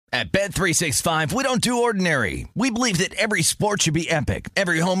At Bet365, we don't do ordinary. We believe that every sport should be epic.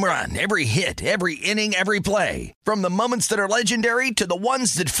 Every home run, every hit, every inning, every play. From the moments that are legendary to the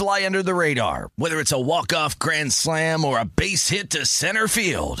ones that fly under the radar. Whether it's a walk-off grand slam or a base hit to center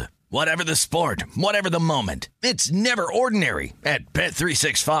field. Whatever the sport, whatever the moment. It's never ordinary at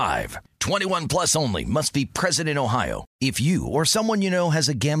Bet365. 21 plus only. Must be present in Ohio. If you or someone you know has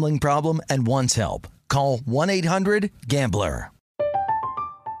a gambling problem and wants help, call 1-800-GAMBLER.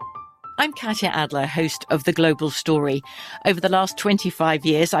 I'm Katya Adler, host of The Global Story. Over the last 25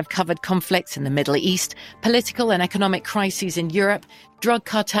 years, I've covered conflicts in the Middle East, political and economic crises in Europe, drug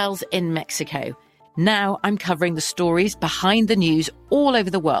cartels in Mexico. Now I'm covering the stories behind the news all over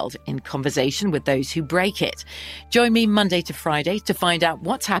the world in conversation with those who break it. Join me Monday to Friday to find out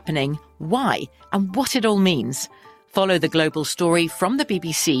what's happening, why, and what it all means. Follow The Global Story from the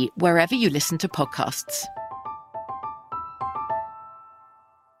BBC wherever you listen to podcasts.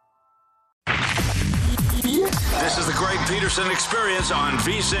 This is the Greg Peterson Experience on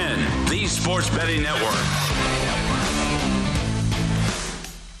VSiN, the Sports Betting Network.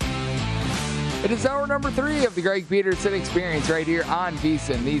 It is hour number 3 of the Greg Peterson Experience right here on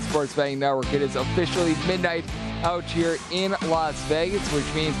VSiN, the Sports Betting Network. It is officially midnight out here in Las Vegas,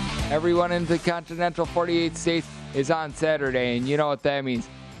 which means everyone in the continental 48 states is on Saturday. And you know what that means.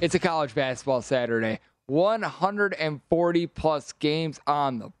 It's a college basketball Saturday. 140 plus games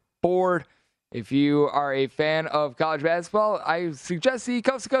on the board. If you are a fan of college basketball, I suggest the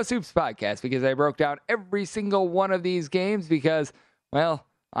Coast to Coast Hoops podcast because I broke down every single one of these games because, well,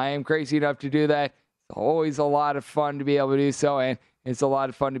 I am crazy enough to do that. It's always a lot of fun to be able to do so, and it's a lot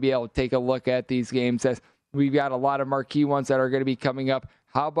of fun to be able to take a look at these games as we've got a lot of marquee ones that are going to be coming up.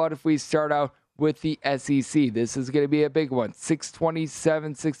 How about if we start out with the SEC? This is going to be a big one.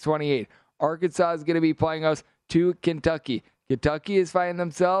 627, 628. Arkansas is going to be playing us to Kentucky. Kentucky is finding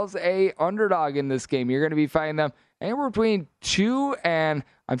themselves a underdog in this game. You're going to be finding them anywhere between 2 and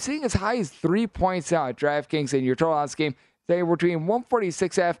I'm seeing as high as 3 points now at DraftKings, and your total on this game is anywhere between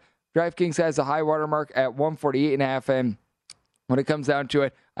 146.5. DraftKings has a high watermark at 148.5, and when it comes down to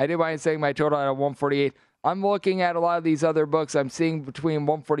it, I did mind saying my total at 148. I'm looking at a lot of these other books. I'm seeing between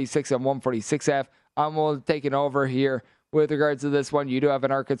 146 and 146.5. I'm taking over here with regards to this one. You do have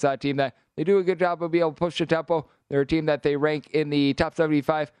an Arkansas team that they do a good job of being able to push the tempo. They're a team that they rank in the top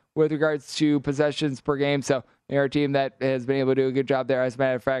 75 with regards to possessions per game. So they're a team that has been able to do a good job there. As a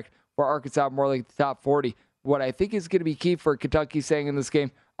matter of fact, for Arkansas, more like the top 40. What I think is going to be key for Kentucky staying in this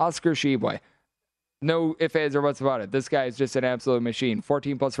game, Oscar Tshiebwe. No ifs, ands, or buts about it. This guy is just an absolute machine.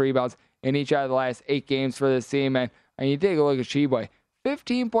 14 plus rebounds in each out of the last 8 games for this team. And you take a look at Tshiebwe.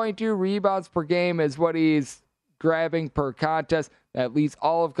 15.2 rebounds per game is what he's grabbing per contest. That leads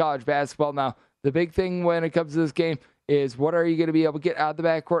all of college basketball. Now, the big thing when it comes to this game is what are you going to be able to get out of the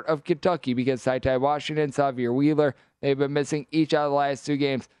backcourt of Kentucky? Because Ty Washington, Xavier Wheeler, they've been missing each out of the last 2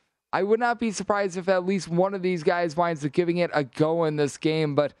 games. I would not be surprised if at least one of these guys winds up giving it a go in this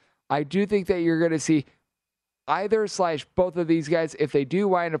game, but I do think that you're going to see either/both of these guys, if they do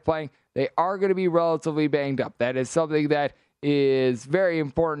wind up playing, they are going to be relatively banged up. That is something that is very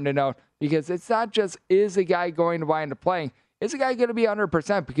important to note because it's not just is a guy going to wind up playing, is a guy going to be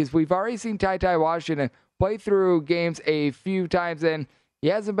 100%? Because we've already seen Ty Washington play through games a few times and he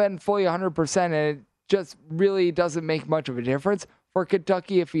hasn't been fully 100%, and it just really doesn't make much of a difference for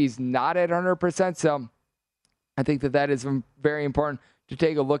Kentucky if he's not at 100%. So I think that is very important to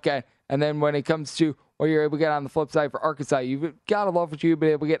take a look at. And then when it comes to what you're able to get on the flip side for Arkansas, you've got to love what you've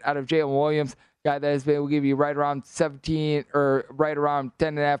been able to get out of Jalen Williams, guy that has been able to give you right around 17 or right around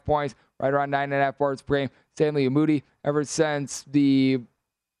 10.5 points, right around 9.5 boards per game. Stanley Moody, ever since the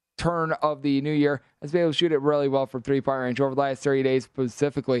turn of the new year, has been able to shoot it really well from 3-point range. Over the last 30 days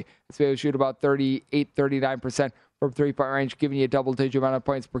specifically, has been able to shoot about 38-39% from 3-point range, giving you a double-digit amount of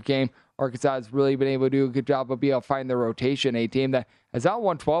points per game. Arkansas has really been able to do a good job of being able to find their rotation, a team that has now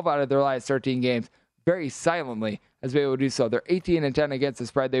won 12 out of their last 13 games. Very silently has been able to do so. They're 18-10 against the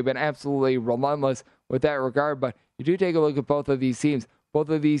spread. They've been absolutely relentless with that regard, but you do take a look at both of these teams. Both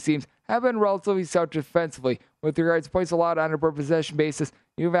of these teams have been relatively stout defensively. With regards to points allowed on a per possession basis,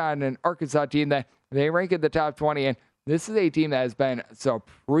 you've had an Arkansas team that they rank in the top 20, and this is a team that has been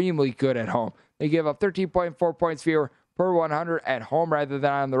supremely good at home. They give up 13.4 points fewer per 100 at home rather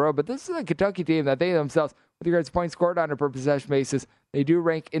than on the road, but this is a Kentucky team that they themselves, with regards to points scored on a per possession basis, they do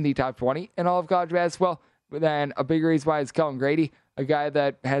rank in the top 20 in all of college basketball. But then a big reason why is Kellen Grady, a guy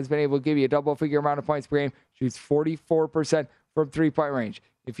that has been able to give you a double-figure amount of points per game, shoots 44% from 3-point range.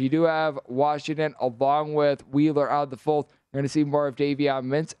 If you do have Washington along with Wheeler out of the fold, you're going to see more of Davion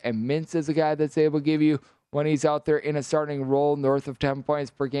Mintz, and Mintz is a guy that's able to give you when he's out there in a starting role, north of 10 points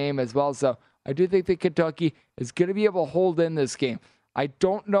per game as well. So I do think that Kentucky is going to be able to hold in this game. I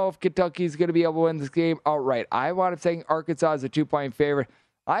don't know if Kentucky is going to be able to win this game outright. I wound up saying Arkansas is a 2-point favorite.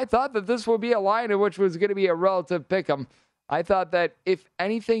 I thought that this would be a line in which was going to be a relative pick'em. I thought that if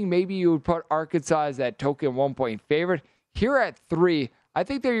anything, maybe you would put Arkansas as that token 1-point favorite. Here at 3, I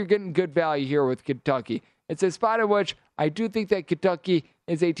think that you're getting good value here with Kentucky. It's a spot in which I do think that Kentucky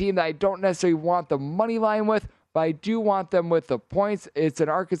is a team that I don't necessarily want the money line with, but I do want them with the points. It's an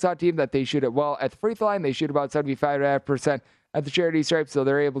Arkansas team that they shoot it well at the free throw line. They shoot about 75.5% at the charity stripe, so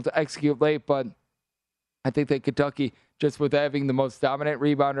they're able to execute late. But I think that Kentucky, just with having the most dominant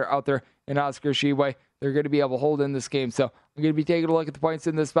rebounder out there in Oscar Tshiebwe, they're going to be able to hold in this game. So I'm going to be taking a look at the points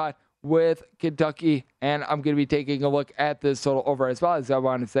in this spot with Kentucky, and I'm going to be taking a look at this total over as well, as I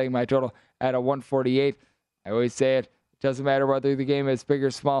wanted to say my total at a 148. I always say it doesn't matter whether the game is big or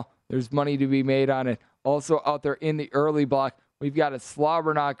small. There's money to be made on it. Also out there in the early block, we've got a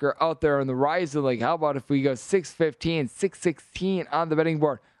slobber knocker out there in the Rising League. How about if we go 6-15, 6-16 on the betting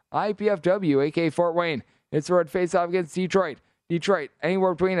board? IPFW, aka Fort Wayne. It's a road face-off against Detroit. Detroit,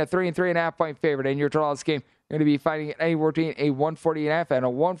 anywhere between a 3 and 3.5 point favorite. In your total this game, you're going to be finding it anywhere between a 140.5 and a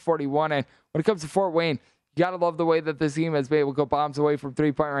 141. And when it comes to Fort Wayne, you got to love the way that this team has been able to go bombs away from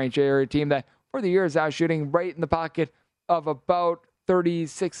 3-point range. They're a team that, for the years now, shooting right in the pocket of about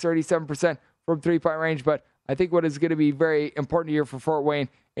 36-37% from 3-point range. But I think what is going to be very important here for Fort Wayne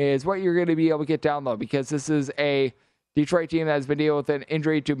is what you're going to be able to get down low, because this is a Detroit team that has been dealing with an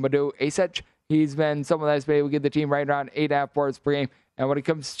injury to Madu Asech. He's been someone that's been able to get the team right around 8.5 boards per game. And when it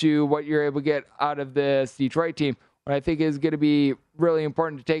comes to what you're able to get out of this Detroit team, what I think is going to be really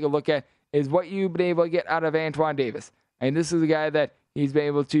important to take a look at is what you've been able to get out of Antoine Davis. And this is a guy that he's been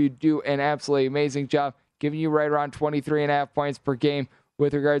able to do an absolutely amazing job, giving you right around 23.5 points per game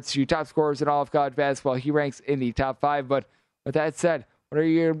with regards to top scorers in all of college basketball. He ranks in the top 5. But with that said, what are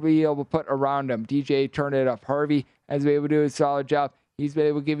you going to be able to put around him? DJ Turn It Up Harvey has been able to do a solid job. He's been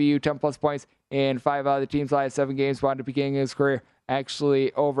able to give you 10-plus points in 5 out of the team's last 7 games. Wound up beginning his career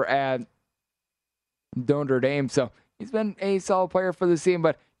actually over at Notre Dame. So he's been a solid player for the team.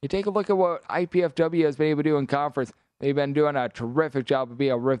 But you take a look at what IPFW has been able to do in conference. They've been doing a terrific job of being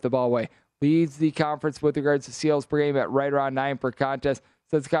able to rip the ball away. Leads the conference with regards to steals per game at right around 9 per contest.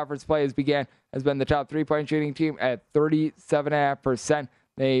 Since conference play has began, has been the top 3-point shooting team at 37.5%.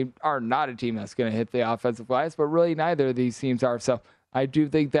 They are not a team that's going to hit the offensive glass, but really neither of these teams are. So I do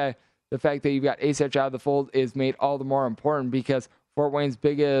think that the fact that you've got Asech out of the fold is made all the more important, because Fort Wayne's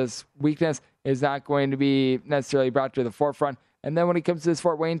biggest weakness is not going to be necessarily brought to the forefront. And then when it comes to this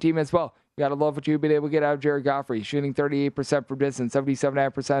Fort Wayne team as well, you got to love what you've been able to get out of Jared Goffrey, shooting 38% from distance,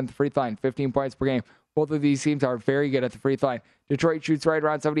 77.5% at the free throw line, 15 points per game. Both of these teams are very good at the free throw line. Detroit shoots right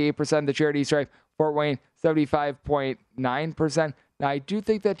around 78% the charity stripe. Fort Wayne, 75.9%. Now, I do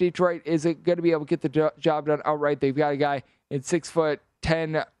think that Detroit isn't going to be able to get the job done outright. They've got a guy in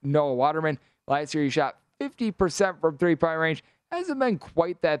 6'10", Noah Waterman. Last year, he shot 50% from 3-point range. Hasn't been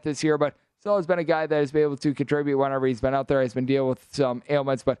quite that this year, but still has been a guy that has been able to contribute whenever he's been out there. He's been dealing with some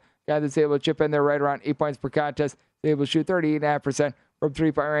ailments, but a guy that's able to chip in there right around 8 points per contest. He's able to shoot 38.5% from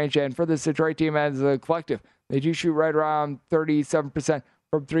 3-point range. And for this Detroit team as a collective, they do shoot right around 37%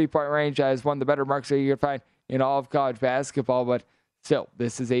 from 3-point range, as one of the better marks that you can find in all of college basketball. But still,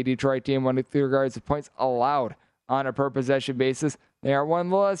 this is a Detroit team when with regards to points allowed on a per-possession basis. They are one of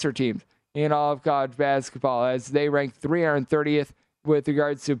the lesser teams in all of college basketball, as they rank 330th with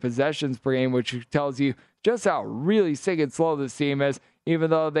regards to possessions per game, which tells you just how really sick and slow this team is. Even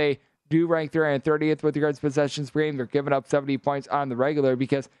though they do rank 330th with regards to possessions per game, they're giving up 70 points on the regular,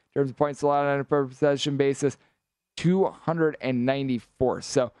 because in terms of points allowed on a per possession basis, 294.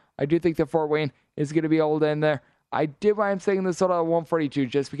 So I do think that Fort Wayne is going to be able to end there. I did why I'm saying this total at 142,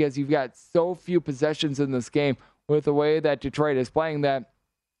 just because you've got so few possessions in this game with the way that Detroit is playing, that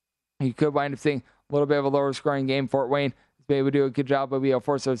you could wind up seeing a little bit of a lower scoring game. Fort Wayne has been able to do a good job of being able to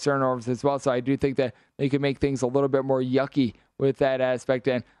force those turnovers as well. So I do think that they could make things a little bit more yucky with that aspect.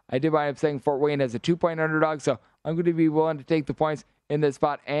 And I did wind up saying Fort Wayne as a 2-point underdog. So I'm going to be willing to take the points in this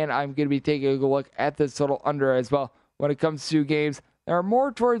spot, and I'm going to be taking a look at this total under as well. When it comes to games that are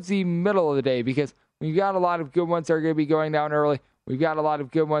more towards the middle of the day, because we've got a lot of good ones that are going to be going down early. We've got a lot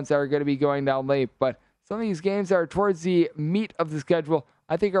of good ones that are going to be going down late. But some of these games that are towards the meat of the schedule,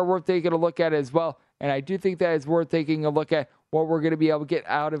 I think are worth taking a look at as well. And I do think that it's worth taking a look at what we're going to be able to get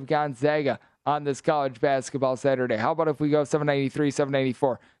out of Gonzaga on this college basketball Saturday. How about if we go 793,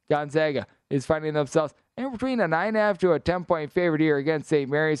 794? Gonzaga is finding themselves in between a 9.5 to a 10-point favorite here against St.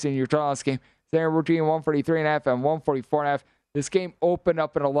 Mary's in your total game. They're between 143.5 and 144.5. This game opened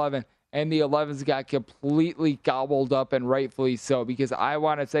up at 11, and the 11s got completely gobbled up, and rightfully so, because I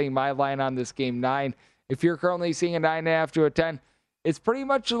want to say my line on this game 9. If you're currently seeing a 9.5 to a 10, it's pretty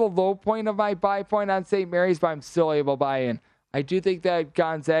much the low point of my buy point on St. Mary's, but I'm still able to buy in. I do think that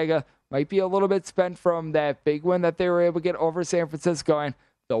Gonzaga might be a little bit spent from that big win that they were able to get over San Francisco. And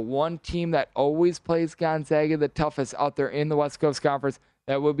the one team that always plays Gonzaga the toughest out there in the West Coast Conference,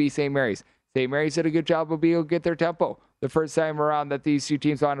 that would be St. Mary's. St. Mary's did a good job of being able to get their tempo the first time around that these two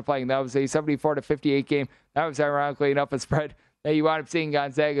teams wound up playing. That was a 74-58 game. That was ironically enough a spread that you wound up seeing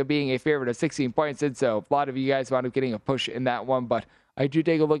Gonzaga being a favorite of 16 points. And so a lot of you guys wound up getting a push in that one. But I do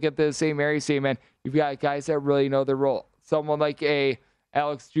take a look at the St. Mary's team, and you've got guys that really know their role. Someone like a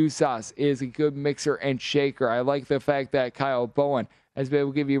Alex Jusas is a good mixer and shaker. I like the fact that Kyle Bowen has been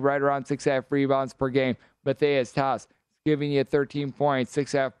able to give you right around 6.5 rebounds per game. Matthias Tass giving you 13 points,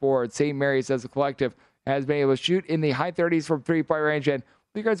 6.5 boards. St. Mary's as a collective has been able to shoot in the high 30s from three-point range, and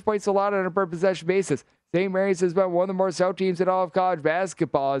with regards to points a lot on a per-possession basis. St. Mary's has been one of the more stout teams in all of college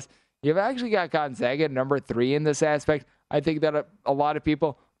basketball. You've actually got Gonzaga number 3 in this aspect. I think that a lot of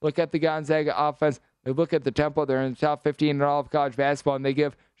people look at the Gonzaga offense, they look at the tempo, they're in the top 15 in all of college basketball, and they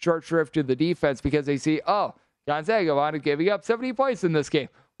give short shrift to the defense because they see, oh, Gonzaga wound up giving up 70 points in this game.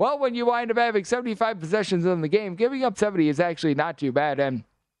 Well, when you wind up having 75 possessions in the game, giving up 70 is actually not too bad. And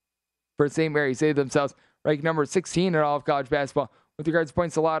for St. Mary's, they themselves ranked number 16 in all of college basketball with regards to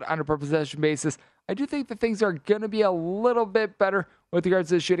points allowed on a per possession basis. I do think that things are going to be a little bit better with regards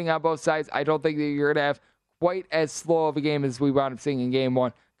to shooting on both sides. I don't think that you're going to have quite as slow of a game as we wound up seeing in game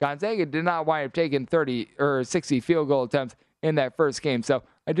 1. Gonzaga did not wind up taking 30 or 60 field goal attempts in that first game. So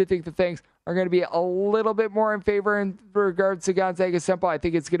I do think that things are going to be a little bit more in favor in regards to Gonzaga's tempo. I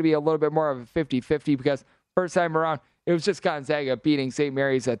think it's going to be a little bit more of a 50-50 because first time around, it was just Gonzaga beating St.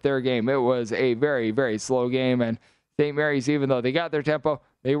 Mary's at their game. It was a very, very slow game, and St. Mary's, even though they got their tempo,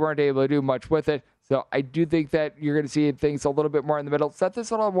 they weren't able to do much with it. So I do think that you're going to see things a little bit more in the middle. Set this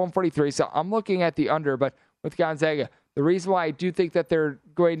one on 143, so I'm looking at the under, but with Gonzaga, the reason why I do think that they're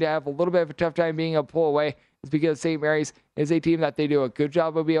going to have a little bit of a tough time being able to pull away is because St. Mary's is a team that they do a good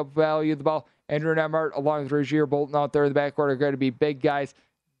job of being able to value the ball. Andrew Nembhard, along with Rozier Bolton out there in the backcourt, are going to be big guys.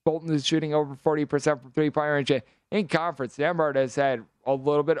 Bolton is shooting over 40% from three-point range. In conference, Nembhard has had a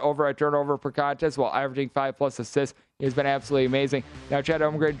little bit over a turnover per contest while averaging 5+ assists. He has been absolutely amazing. Now, Chet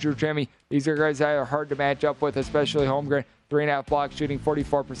Holmgren, Drew Timme, these are guys that are hard to match up with, especially Holmgren. 3.5 blocks, shooting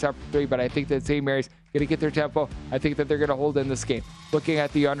 44% from three, but I think that St. Mary's going to get their tempo. I think that they're going to hold in this game. Looking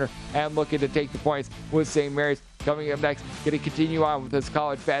at the under and looking to take the points with St. Mary's. Coming up next, going to continue on with this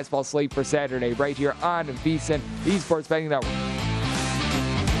college basketball slate for Saturday right here on VSiN, the Sports Betting Network.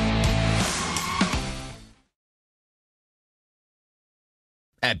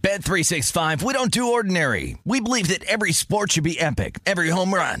 At Bet365, we don't do ordinary. We believe that every sport should be epic. Every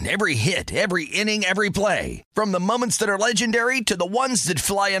home run, every hit, every inning, every play. From the moments that are legendary to the ones that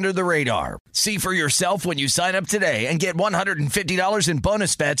fly under the radar. See for yourself when you sign up today and get $150 in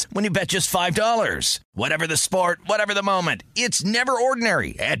bonus bets when you bet just $5. Whatever the sport, whatever the moment, it's never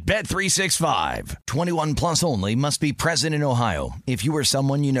ordinary at Bet365. 21 plus only. Must be present in Ohio. If you or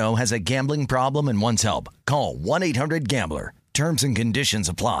someone you know has a gambling problem and wants help, call 1-800-GAMBLER. Terms and conditions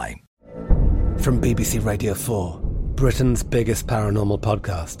apply. From BBC Radio 4, Britain's biggest paranormal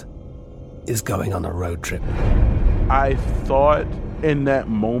podcast is going on a road trip. I thought in that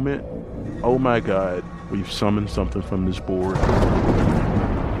moment, oh my God, we've summoned something from this board.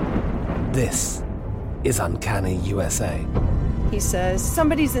 This is Uncanny USA. He says,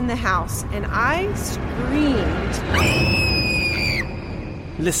 somebody's in the house, and I screamed.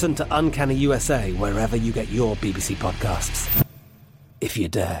 Listen to Uncanny USA wherever you get your BBC podcasts, if you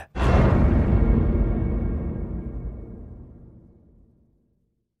dare.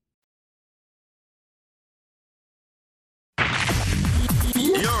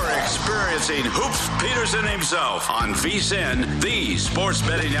 You're experiencing Hoops Peterson himself on VSiN, the Sports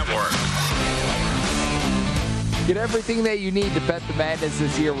Betting Network. Get everything that you need to bet the madness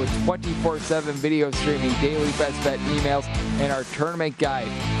this year with 24/7 video streaming, daily best bet emails, and our tournament guide,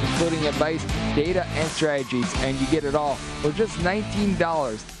 including advice, data, and strategies. And you get it all for just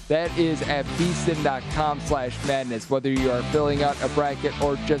 $19. That is at VSiN.com/madness. Whether you are filling out a bracket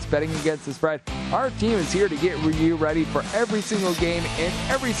or just betting against the spread, our team is here to get you ready for every single game and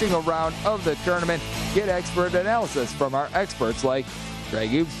every single round of the tournament. Get expert analysis from our experts like Greg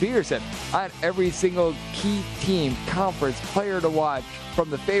Hoops Peterson on every single key team, conference, player to watch. From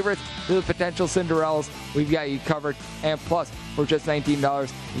the favorites to the potential Cinderellas, we've got you covered. And plus, for just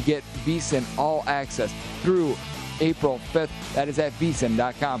 $19, you get VSiN All Access through April 5th. That is at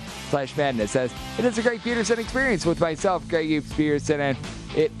vsin.com/madness. As it is a Greg Peterson experience with myself, Greg Eves Peterson, and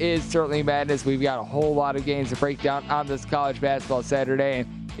it is certainly madness. We've got a whole lot of games to break down on this college basketball Saturday,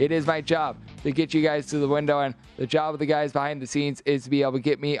 and it is my job to get you guys to the window, and the job of the guys behind the scenes is to be able to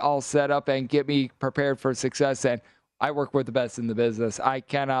get me all set up and get me prepared for success. And I work with the best in the business. I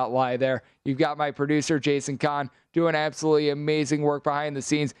cannot lie there. You've got my producer, Jason Kahn, doing absolutely amazing work behind the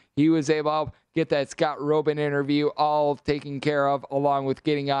scenes. He was able to get that Scott Robin interview all taken care of, along with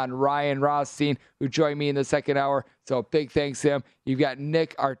getting on Ryan Rothstein, who joined me in the second hour. So big thanks to him. You've got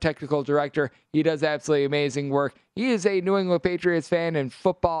Nick, our technical director. He does absolutely amazing work. He is a New England Patriots fan in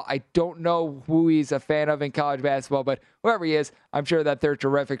football. I don't know who he's a fan of in college basketball, but whoever he is, I'm sure that they're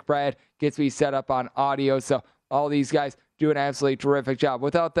terrific. Brad gets me set up on audio. So all these guys do an absolutely terrific job.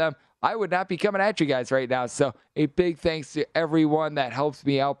 Without them, I would not be coming at you guys right now. So a big thanks to everyone that helps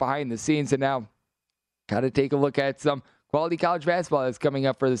me out behind the scenes. And now, got to take a look at some quality college basketball that's coming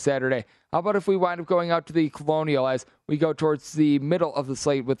up for this Saturday. How about if we wind up going out to the Colonial as we go towards the middle of the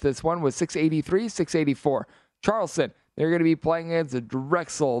slate with this one with 683, 684. Charleston, they're going to be playing against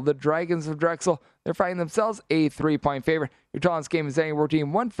Drexel. The Dragons of Drexel, they're finding themselves a 3-point favorite. Your tallest game is anywhere between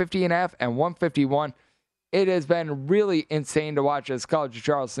 150.5 and 151. It has been really insane to watch this College of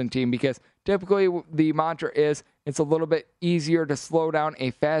Charleston team because typically the mantra is it's a little bit easier to slow down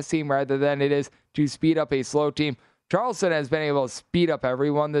a fast team rather than it is to speed up a slow team. Charleston has been able to speed up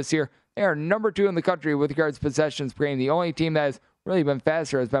everyone this year. They are number 2 in the country with regards to possessions per game. The only team that has really been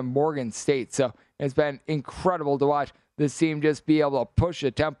faster has been Morgan State. So it's been incredible to watch this team just be able to push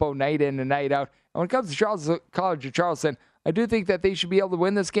a tempo night in and night out. And when it comes to College of Charleston, I do think that they should be able to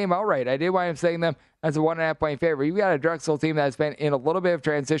win this game outright. I did wind up saying them as a 1.5-point favorite. You've got a Drexel team that's been in a little bit of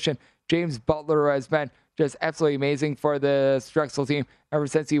transition. James Butler has been just absolutely amazing for the Drexel team ever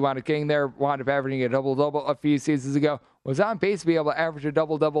since he wound up getting there, wound up averaging a double-double a few seasons ago, was on pace to be able to average a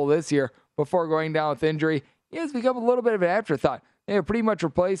double-double this year before going down with injury. He has become a little bit of an afterthought. They have pretty much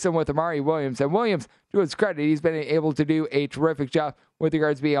replaced him with Amari Williams. And Williams, to his credit, he's been able to do a terrific job with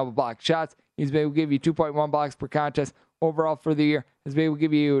regards to being able to block shots. He's been able to give you 2.1 blocks per contest overall for the year. He's been able to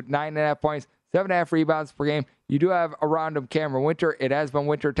give you 9.5 points, 7.5 rebounds per game. You do have around him Cameron Winter. It has been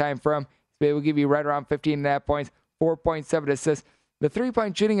winter time for him. He's been able to give you right around 15.5 points, 4.7 assists. The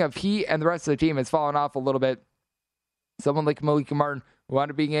three-point shooting of he and the rest of the team has fallen off a little bit. Someone like Malika Martin, who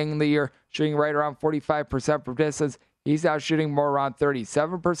wound up beginning the year shooting right around 45% from distance, he's now shooting more around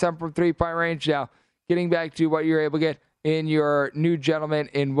 37% from three-point range. Now, getting back to what you're able to get in your new gentleman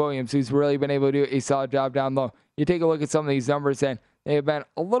in Williams, who's really been able to do a solid job down low. You take a look at some of these numbers, and they have been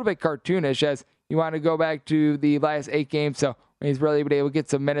a little bit cartoonish as you want to go back to the last 8 games. So when he's really been able to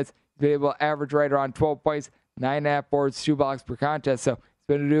get some minutes, he's been able to average right around 12 points, 9.5 boards, 2 blocks per contest. So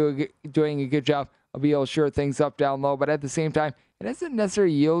he's been doing a good job of being able to shore things up down low. But at the same time, it hasn't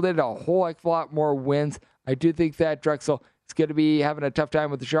necessarily yielded a whole heck of a lot more wins. I do think that Drexel is going to be having a tough time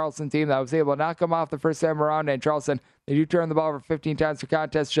with the Charleston team that was able to knock them off the first time around. And Charleston, they do turn the ball over 15 times per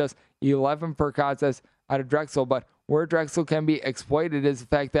contest, just 11 per contest out of Drexel. But where Drexel can be exploited is the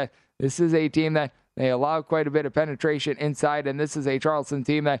fact that this is a team that they allow quite a bit of penetration inside, and this is a Charleston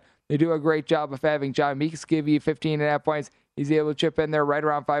team that they do a great job of having John Meeks give you 15.5 points. He's able to chip in there right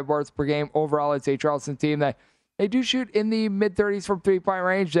around 5 boards per game. Overall, it's a Charleston team that they do shoot in the mid-30s from three-point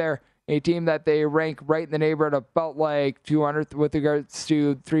range there. A team that they rank right in the neighborhood about like 200th with regards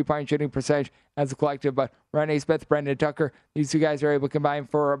to three-point shooting percentage as a collective. But Rene Smith, Brendan Tucker, these two guys are able to combine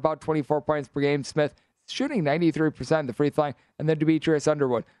for about 24 points per game. Smith shooting 93% the free throw line. And then Demetrius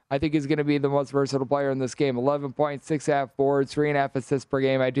Underwood, I think, is going to be the most versatile player in this game. 11 points, 6.5 boards, 3.5 assists per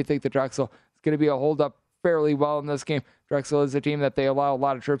game. I do think the Drexel is going to be a hold-up fairly well in this game. Drexel is a team that they allow a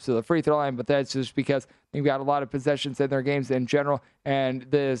lot of trips to the free throw line, but that's just because they've got a lot of possessions in their games in general. And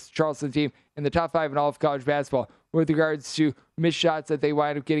this Charleston team in the top 5 in all of college basketball with regards to missed shots that they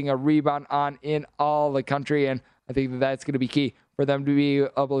wind up getting a rebound on in all the country. And I think that that's going to be key for them to be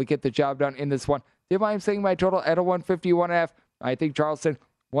able to get the job done in this one. If I'm saying my total at a 151.5, I think Charleston,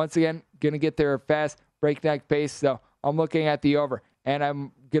 once again, going to get their fast breakneck pace. So I'm looking at the over, and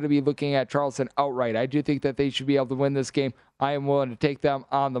I'm going to be looking at Charleston outright. I do think that they should be able to win this game. I am willing to take them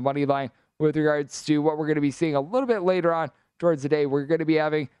on the money line. With regards to what we're going to be seeing a little bit later on towards the day, we're going to be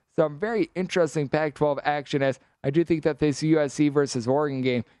having some very interesting Pac-12 action, as I do think that this USC versus Oregon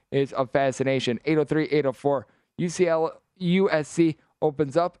game is of fascination. 803-804. USC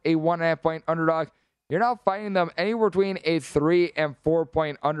opens up a 1.5-point underdog. You're now finding them anywhere between a 3 and 4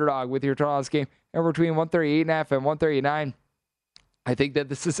 point underdog with your total game, anywhere between 138.5 and 139. I think that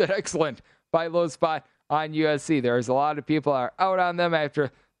this is an excellent buy low spot on USC. There's a lot of people are out on them after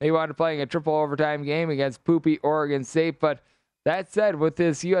They wound up playing a triple overtime game against poopy Oregon State. But that said, with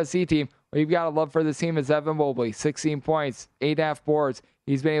this USC team, what you've got to love for this team is Evan Mobley, 16 points, 8.5 boards.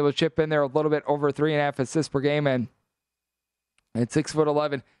 He's been able to chip in there a little bit over 3.5 assists per game, and at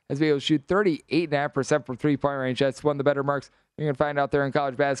 6'11", has been able to shoot 38.5% from three-point range. That's one of the better marks you're going to find out there in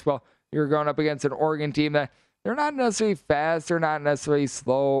college basketball. You're going up against an Oregon team that they're not necessarily fast, they're not necessarily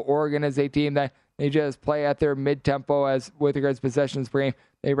slow. Oregon is a team that they just play at their mid-tempo as with regards to possessions per game.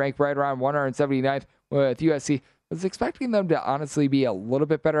 They rank right around 179th with USC. I was expecting them to honestly be a little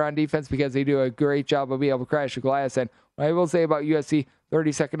bit better on defense because they do a great job of being able to crash the glass. And what I will say about USC,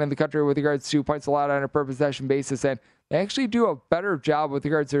 32nd in the country with regards to points allowed on a per possession basis, and they actually do a better job with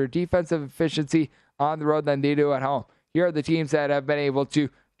regards to their defensive efficiency on the road than they do at home. Here are the teams that have been able to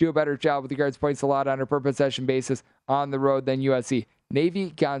do a better job with regards to points allowed on a per possession basis on the road than USC.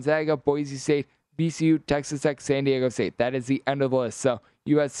 Navy, Gonzaga, Boise State, VCU, Texas Tech, San Diego State. That is the end of the list. So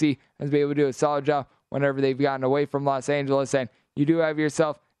USC has been able to do a solid job whenever they've gotten away from Los Angeles. And you do have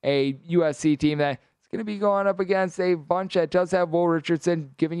yourself a USC team that is going to be going up against a bunch that does have Will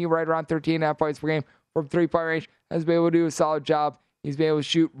Richardson giving you right around 13.5 points per game from three-point range. Has been able to do a solid job. He's been able to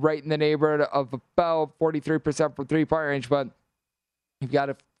shoot right in the neighborhood of about 43% from three-point range. But you've got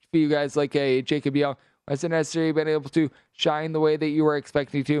a few guys like a Jacob Young who hasn't necessarily been able to shine the way that you were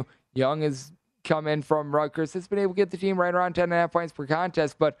expecting to. Young has come in from Rutgers. Has been able to get the team right around 10.5 points per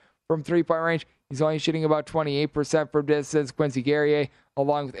contest, but from three-point range, he's only shooting about 28% from distance. Quincy Guerrier,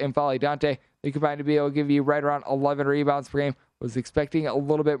 along with N'Faly Dante, they combined to be able to give you right around 11 rebounds per game. Was expecting a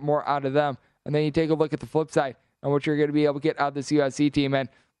little bit more out of them. And then you take a look at the flip side and what you're going to be able to get out of this USC team. And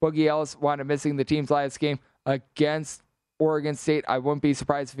Boogie Ellis wound up missing the team's last game against Oregon State. I wouldn't be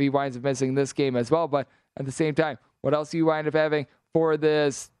surprised if he winds up missing this game as well. But at the same time, what else you wind up having for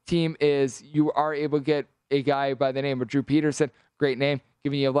this team is you are able to get a guy by the name of Drew Peterson. Great name,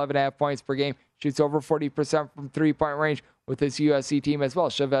 giving you 11.5 points per game. Shoots over 40% from three-point range with this USC team as well.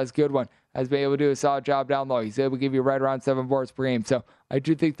 Chavez Goodwin has been able to do a solid job down low. He's able to give you right around 7 boards per game. So I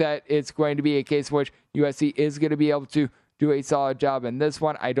do think that it's going to be a case in which USC is going to be able to do a solid job in this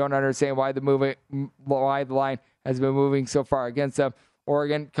one. I don't understand why the line has been moving so far against them.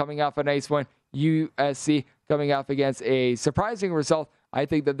 Oregon coming off a nice one. USC coming off against a surprising result. I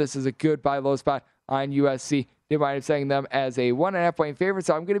think that this is a good buy low spot on USC. They might have setting them as a 1.5 point favorite.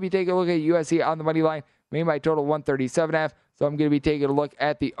 So I'm going to be taking a look at USC on the money line. Made my total 137.5. So I'm going to be taking a look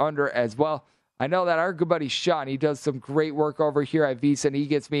at the under as well. I know that our good buddy Sean, he does some great work over here at VSiN. He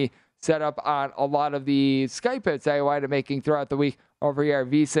gets me set up on a lot of the Skype hits I wind up making throughout the week over here at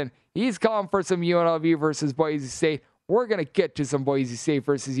VSiN. He's calling for some UNLV versus Boise State. We're going to get to some Boise State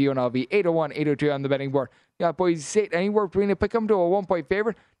versus UNLV. 801, 802 on the betting board. You got Boise State anywhere between a pick 'em to a 1 point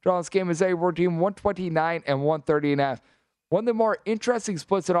favorite. Draw this game is anywhere between 129 and 130.5. One of the more interesting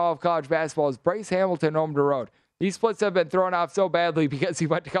splits in all of college basketball is Bryce Hamilton home to road. These splits have been thrown off so badly because he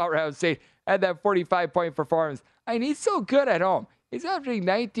went to Colorado State, had that 45-point performance. I mean, he's so good at home. He's averaging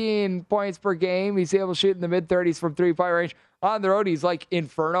 19 points per game. He's able to shoot in the mid-30s from three-point range. On the road, he's like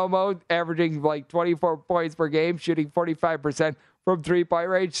Inferno mode, averaging like 24 points per game, shooting 45% from three-point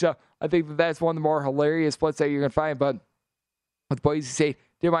range. So I think that that's one of the more hilarious splits that you're going to find. But with Boise State,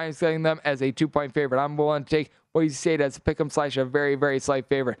 I'm setting them as a 2-point favorite. I'm willing to take Boise State as a pick 'em / a very, very slight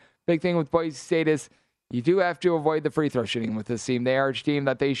favorite. Big thing with Boise State is you do have to avoid the free throw shooting with this team. They are a team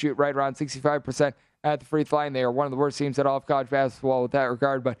that they shoot right around 65% at the free throw line. They are one of the worst teams at all of college basketball with that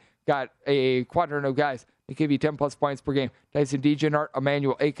regard, but got a quadrant of guys that give you 10-plus points per game. Tyson DeGenart,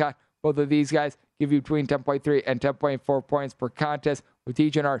 Emmanuel Acott, both of these guys give you between 10.3 and 10.4 points per contest. With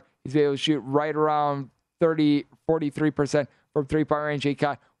DeGenart, he's able to shoot right around 43% from three-point range.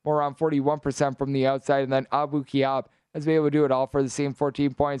 Acott, more around 41% from the outside. And then Abu Kiab has been able to do it all for the same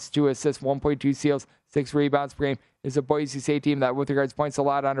 14 points, 2 assists, 1.2 steals, 6 rebounds per game. Is a Boise State team that, with regards to points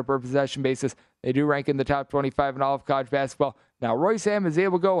allowed on a per possession basis, they do rank in the top 25 in all of college basketball. Now, Royce Ham is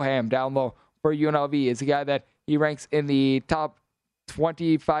able to go ham down low for UNLV. Is a guy that he ranks in the top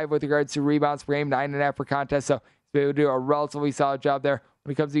 25 with regards to rebounds per game, 9.5 per contest. So he's been able to do a relatively solid job there.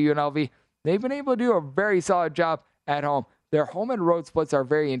 When it comes to UNLV, they've been able to do a very solid job at home. Their home and road splits are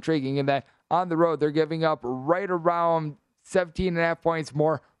very intriguing in that on the road, they're giving up right around 17.5 points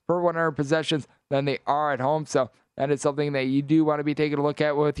more per 100 possessions than they are at home. So that is something that you do want to be taking a look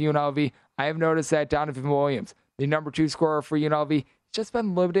at with UNLV. I have noticed that Donovan Williams, the number 2 scorer for UNLV, just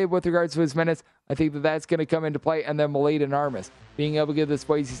been limited with regards to his minutes. I think that that's going to come into play. And then Meladen Armas, being able to give this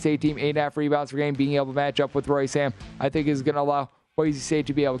Boise State team 8.5 rebounds per game, being able to match up with Royce Ham, I think is going to allow Boise State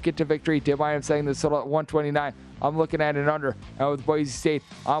to be able to get to victory. Did wind up saying this total at 129. I'm looking at an under. And with Boise State,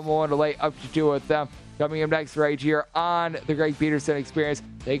 I'm willing to lay up to 2 with them. Coming up next right here on the Greg Peterson Experience,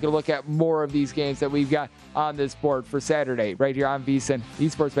 take a look at more of these games that we've got on this board for Saturday right here on VSiN, the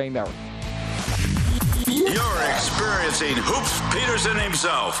Sports Betting Network. You're experiencing Hoops Peterson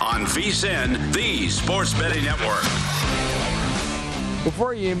himself on VSiN, the Sports Betting Network.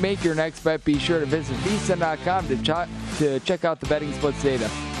 Before you make your next bet, be sure to visit VSiN.com to check out the betting splits data.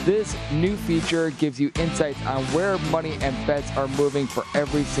 This new feature gives you insights on where money and bets are moving for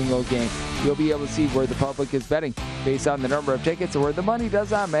every single game. You'll be able to see where the public is betting based on the number of tickets or where the money does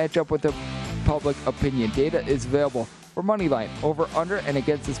not match up with the public opinion. Data is available for money line, over, under, and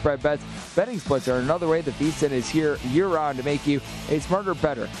against the spread bets. Betting splits are another way that VSiN is here year-round to make you a smarter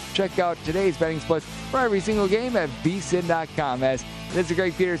bettor. Check out today's betting splits for every single game at VSiN.com. As this is a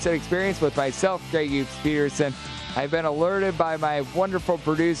Greg Peterson Experience with myself, Greg Peterson. I've been alerted by my wonderful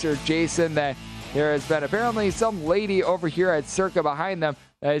producer, Jason, that there has been apparently some lady over here at Circa behind them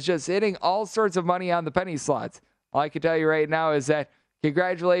that is just hitting all sorts of money on the penny slots. All I can tell you right now is that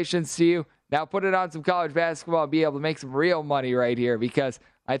congratulations to you. Now put it on some college basketball and be able to make some real money right here, because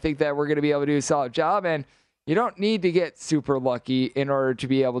I think that we're going to be able to do a solid job. And you don't need to get super lucky in order to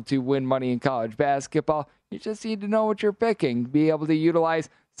be able to win money in college basketball. You just need to know what you're picking, be able to utilize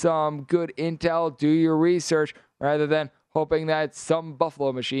some good intel, do your research, rather than hoping that some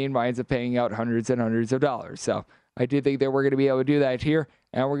Buffalo machine winds up paying out hundreds and hundreds of dollars. So I do think that we're going to be able to do that here,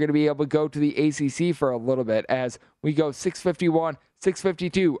 and we're going to be able to go to the ACC for a little bit as we go 651,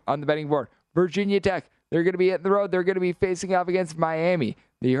 652 on the betting board. Virginia Tech, they're going to be hitting the road. They're going to be facing off against Miami.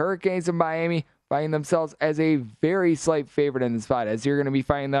 The Hurricanes of Miami find themselves as a very slight favorite in the spot, as you're going to be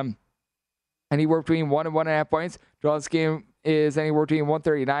finding them anywhere between 1 and 1.5 points. Draw this game is anywhere between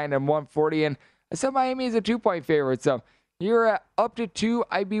 139 and 140, and I said Miami is a 2-point favorite, so you're at up to 2.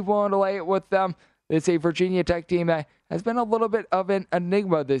 I'd be willing to lay it with them. It's a Virginia Tech team that has been a little bit of an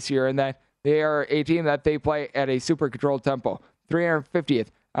enigma this year, in that they are a team that they play at a super controlled tempo. 350th.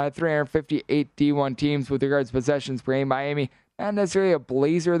 358 D1 teams with regards to possessions per game. Miami, not necessarily a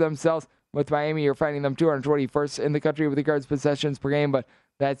blazer themselves. With Miami, you're finding them 221st in the country with regards to possessions per game. But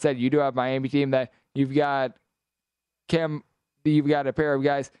that said, you do have a Miami team that you've got a pair of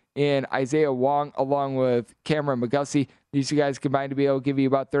guys in Isaiah Wong along with Cameron McGusty. These two guys combined to be able to give you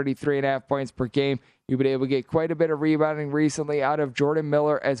about 33.5 points per game. You've been able to get quite a bit of rebounding recently out of Jordan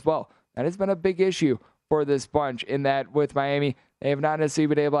Miller as well. That has been a big issue for this bunch, in that with Miami, they have not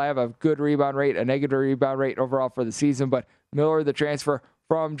necessarily been able to have a good rebound rate, a negative rebound rate overall for the season, but Miller, the transfer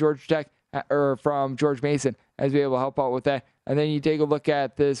from Georgia Tech, or from George Mason, has been able to help out with that. And then you take a look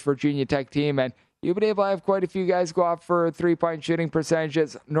at this Virginia Tech team, and you've been able to have quite a few guys go off for three-point shooting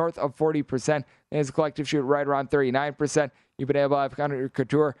percentages north of 40%. And as a collective shoot right around 39%. You've been able to have Hunter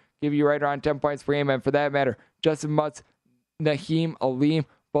Couture give you right around 10 points per game. And for that matter, Justin Mutz, Naheem Alim,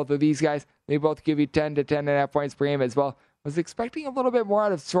 both of these guys, they both give you 10 to 10.5 points per game as well. Was expecting a little bit more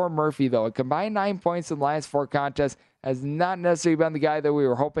out of Storm Murphy, though. A combined 9 points in the last 4 contests has not necessarily been the guy that we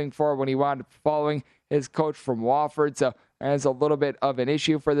were hoping for when he wound up following his coach from Wofford. So that's a little bit of an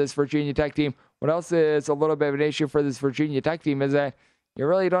issue for this Virginia Tech team. What else is a little bit of an issue for this Virginia Tech team is that you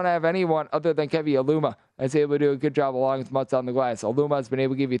really don't have anyone other than Kevin Aluma that's able to do a good job along with Mutz on the glass. Aluma has been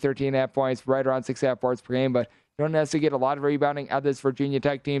able to give you 13.5 points, right around 6.5 boards per game, but you don't necessarily get a lot of rebounding out of this Virginia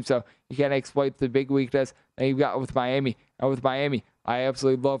Tech team, so you can't exploit the big weakness that you've got with Miami. And with Miami, I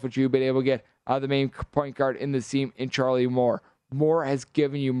absolutely love what you've been able to get out of the main point guard in the team in Charlie Moore. Moore has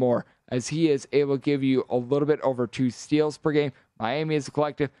given you more, as he is able to give you a little bit over 2 steals per game. Miami is a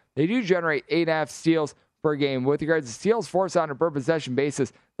collective. They do generate 8.5 steals per game. With regards to steals forced on a per possession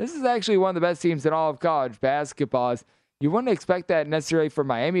basis, this is actually one of the best teams in all of college basketball. You wouldn't expect that necessarily from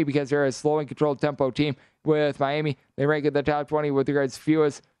Miami because they're a slow and controlled tempo team. With Miami, they rank in the top 20 with regards to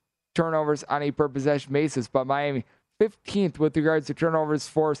fewest turnovers on a per possession basis, but Miami 15th with regards to turnovers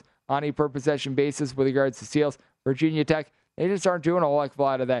forced on a per possession basis. With regards to steals, Virginia Tech, they just aren't doing a whole heck of a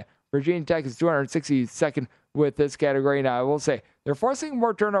lot of that. Virginia Tech is 262nd with this category. Now, I will say they're forcing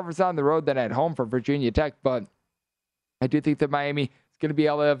more turnovers on the road than at home for Virginia Tech, but I do think that Miami is going to be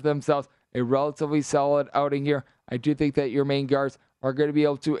able to have themselves a relatively solid outing here. I do think that your main guards are going to be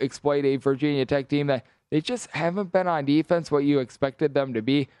able to exploit a Virginia Tech team that they just haven't been on defense what you expected them to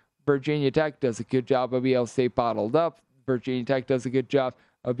be. Virginia Tech does a good job of being able to stay bottled up. Virginia Tech does a good job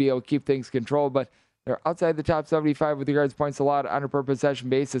of being able to keep things controlled, but they're outside the top 75 with regards to points allowed on a per possession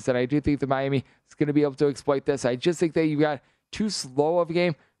basis, and I do think that Miami is going to be able to exploit this. I just think that you've got too slow of a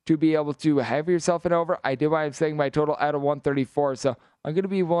game to be able to have yourself an over. I did wind up saying my total out of 134, so I'm going to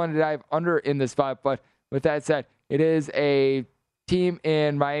be willing to dive under in this spot, but with that said, it is a team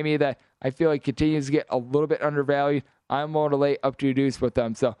in Miami that I feel like continues to get a little bit undervalued. I'm willing to lay up to a deuce with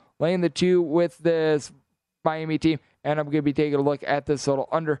them, so laying the 2 with this Miami team, and I'm going to be taking a look at this total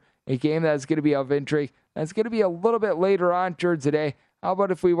under, a game that's going to be of intrigue. That's going to be a little bit later on today. How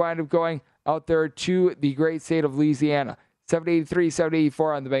about if we wind up going out there to the great state of Louisiana? 783,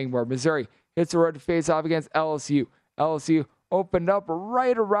 784 on the betting board. Missouri hits the road to face off against LSU. LSU opened up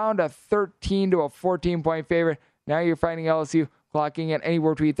right around a 13 to a 14-point favorite. Now you're finding LSU clocking at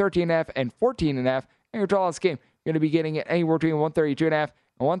anywhere between 13.5 and 14.5. And your tallest game, you're going to be getting it anywhere between 132.5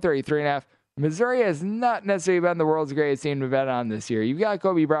 and 133.5. Missouri has not necessarily been the world's greatest team to bet on this year. You've got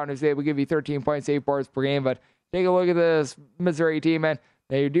Kobe Brown, who's able to give you 13 points, 8 boards per game, but take a look at this Missouri team, and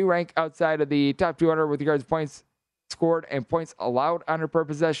they do rank outside of the top 200 with regards to points scored and points allowed on a per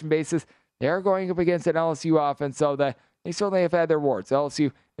possession basis. They are going up against an LSU offense, so that they certainly have had their warts.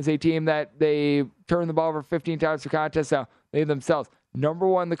 LSU is a team that they turn the ball over 15 times per contest. Now, they themselves number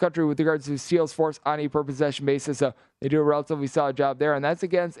 1 in the country with regards to steals force on a per possession basis, so they do a relatively solid job there, and that's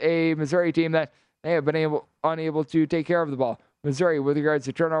against a Missouri team that they have been unable to take care of the ball. Missouri, with regards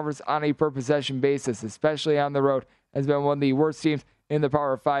to turnovers on a per possession basis, especially on the road, has been one of the worst teams in the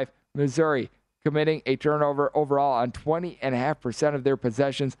Power 5. Missouri committing a turnover overall on 20.5% of their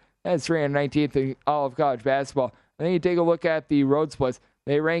possessions. That's 319th in all of college basketball. And then you take a look at the road splits.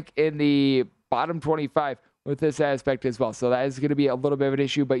 They rank in the bottom 25 with this aspect as well. So that is going to be a little bit of an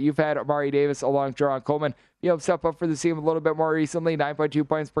issue. But you've had Amari Davis along Jaron Coleman be able to step up for the team a little bit more recently, 9.2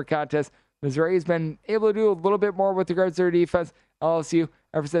 points per contest. Missouri has been able to do a little bit more with regards to their defense. LSU,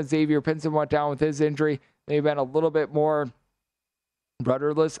 ever since Xavier Pinson went down with his injury, they've been a little bit more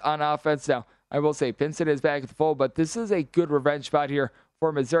rudderless on offense. Now, I will say Pinson is back at the fold, but this is a good revenge spot here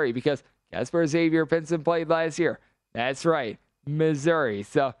for Missouri because guess where Xavier Pinson played last year? That's right, Missouri.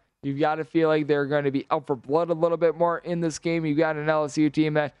 So you've got to feel like they're going to be out for blood a little bit more in this game. You've got an LSU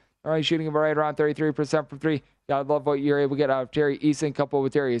team that are only shooting right around 33% from 3. Gotta love what you're able to get out of Terry Eason coupled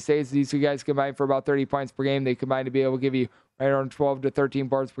with Terry Estates. These two guys combined for about 30 points per game. They combine to be able to give you right around 12 to 13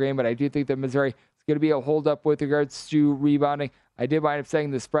 boards per game, but I do think that Missouri is going to be a hold up with regards to rebounding. I did wind up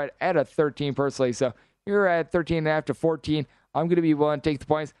setting the spread at a 13 personally, so you're at 13.5 to 14. I'm going to be willing to take the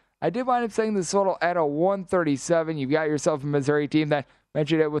points. I did wind up setting the total at a 137. You've got yourself a Missouri team that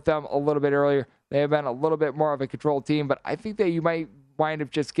mentioned it with them a little bit earlier. They have been a little bit more of a controlled team, but I think that you might wind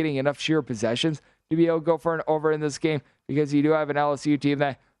up just getting enough sheer possessions to be able to go for an over in this game because you do have an LSU team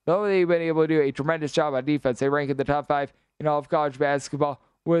that, though they've been able to do a tremendous job on defense, they rank in the top 5 in all of college basketball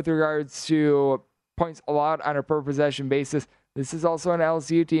with regards to points allowed on a per possession basis. This is also an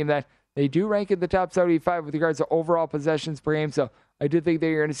LSU team that they do rank in the top 75 with regards to overall possessions per game. So I do think that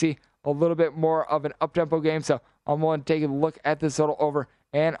you're going to see a little bit more of an up-tempo game. So I'm willing to take a look at this total over,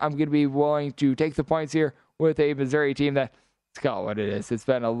 and I'm going to be willing to take the points here with a Missouri team that, it's called what it is. It's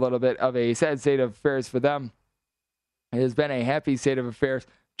been a little bit of a sad state of affairs for them. It has been a happy state of affairs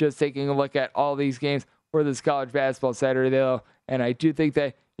just taking a look at all these games for this college basketball Saturday, though. And I do think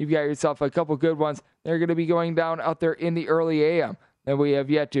that you've got yourself a couple good ones. They're going to be going down out there in the early AM that we have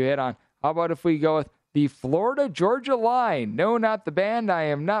yet to hit on. How about if we go with the Florida-Georgia line? No, not the band. I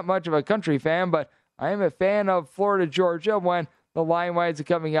am not much of a country fan, but I am a fan of Florida-Georgia when the line winds are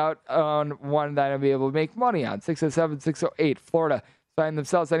coming out on one that I'll be able to make money on. 607, 608. Florida find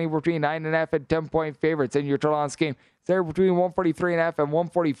themselves anywhere between 9.5 and 10-point favorites in your total on this game. They're between 143.5 and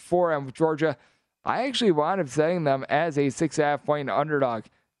 144. And with Georgia, I actually wound up setting them as a 6.5-point underdog.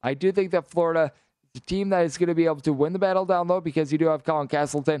 I do think that Florida is a team that is going to be able to win the battle down low because you do have Colin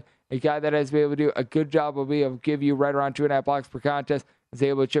Castleton, a guy that has been able to do a good job of being able to give you right around 2.5 blocks per contest. Is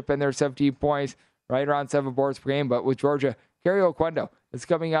able to chip in their 17 points, right around 7 boards per game. But with Georgia, Kerry Oquendo is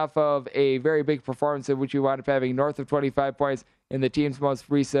coming off of a very big performance in which you wound up having north of 25 points in the team's most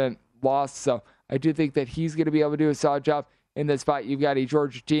recent loss. So I do think that he's going to be able to do a solid job in this spot. You've got a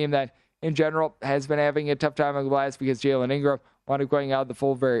Georgia team that, in general, has been having a tough time on glass because Jalen Ingram wound up going out of the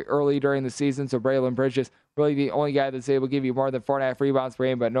fold very early during the season. So Braylon Bridges, really the only guy that's able to give you more than 4.5 rebounds per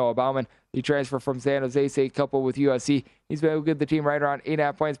game. But Noah Bauman, the transfer from San Jose State, coupled with USC, he's been able to get the team right around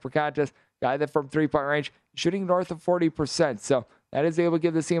 8.5 points per contest. Guy that from three-point range, shooting north of 40%. So that is able to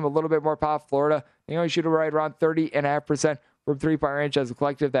give the team a little bit more pop. Florida, they only shoot right around 30.5% from three-point range as a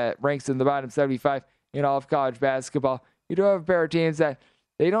collective that ranks in the bottom 75 in all of college basketball. You do have a pair of teams that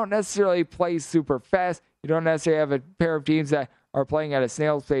they don't necessarily play super fast. You don't necessarily have a pair of teams that are playing at a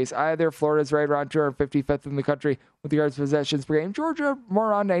snail's pace either. Florida's right around 255th in the country with regards to possessions per game. Georgia,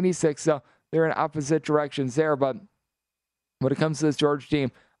 more on 96, so they're in opposite directions there. But when it comes to this Georgia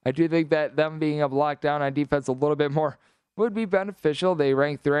team, I do think that them being able to lock down on defense a little bit more would be beneficial. They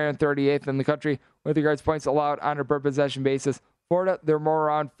rank 338th in the country with regards to points allowed on a per possession basis. Florida, they're more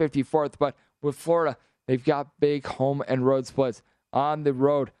around 54th, but with Florida, they've got big home and road splits. On the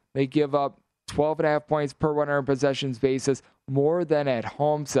road, They give up 12.5 points per 100 possessions basis, more than at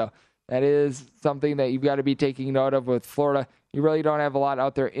home. So that is something that you've got to be taking note of with Florida. You really don't have a lot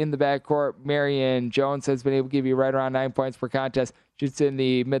out there in the backcourt. Marion Jones has been able to give you right around 9 points per contest. Shoots in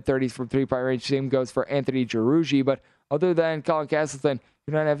the mid-30s from three-point range. Same goes for Anthony Girougi. But other than Colin Castleton,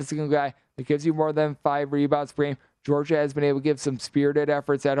 you don't have a single guy that gives you more than 5 rebounds per game. Georgia has been able to give some spirited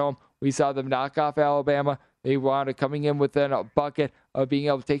efforts at home. We saw them knock off Alabama. They wound up coming in within a bucket of being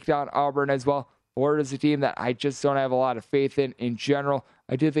able to take down Auburn as well. Florida's a team that I just don't have a lot of faith in general.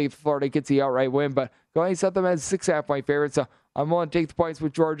 I do think Florida gets the outright win, but going to set them as 6.5 point favorites. So I'm willing to take the points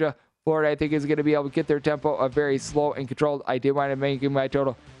with Georgia. Florida, I think, is going to be able to get their tempo very slow and controlled. I did wind up making my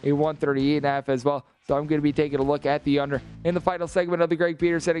total a 138.5 as well. So I'm going to be taking a look at the under in the final segment of the Greg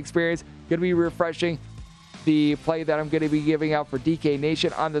Peterson Experience. Going to be refreshing the play that I'm going to be giving out for DK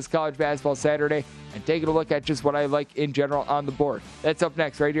Nation on this college basketball Saturday and taking a look at just what I like in general on the board. That's up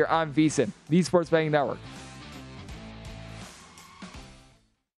next right here on VSiN, the Sports Betting Network.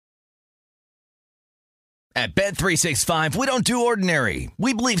 At Bet365, we don't do ordinary.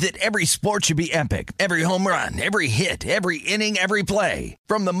 We believe that every sport should be epic. Every home run, every hit, every inning, every play.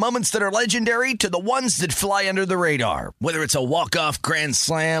 From the moments that are legendary to the ones that fly under the radar. Whether it's a walk-off grand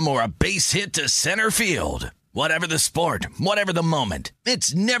slam or a base hit to center field. Whatever the sport, whatever the moment.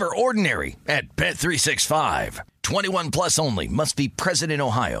 It's never ordinary at Bet365. 21 plus only. Must be present in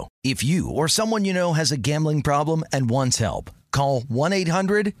Ohio. If you or someone you know has a gambling problem and wants help, call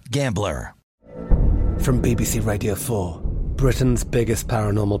 1-800-GAMBLER. From BBC Radio 4, Britain's biggest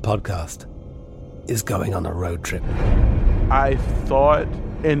paranormal podcast is going on a road trip. I thought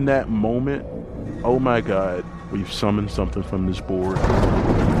in that moment, oh my God, we've summoned something from this board.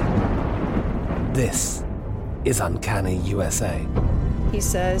 This is Uncanny USA. He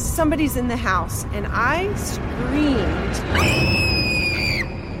says, somebody's in the house, and I screamed.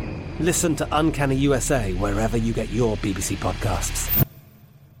 Listen to Uncanny USA wherever you get your BBC podcasts,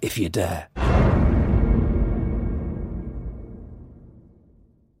 if you dare.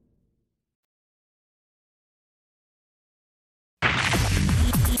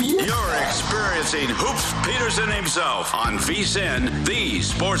 Experiencing Hoops Peterson himself on VSiN, the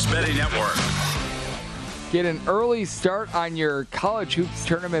Sports Betting Network. Get an early start on your college hoops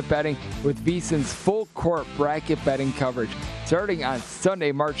tournament betting with VSiN's full court bracket betting coverage. Starting on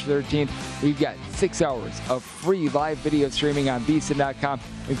Sunday, March 13th, we've got 6 hours of free live video streaming on VSiN.com,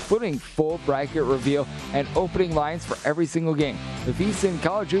 including full bracket reveal and opening lines for every single game. The VSiN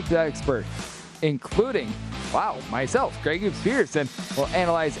College Hoops expert, including myself, Greg Hoops Peterson, will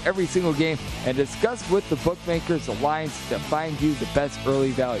analyze every single game and discuss with the bookmakers the lines to find you the best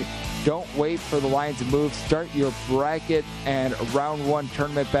early value. Don't wait for the lines to move. Start your bracket and round one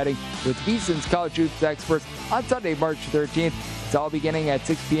tournament betting with VSiN's College Hoops experts on Sunday, March 13th. It's all beginning at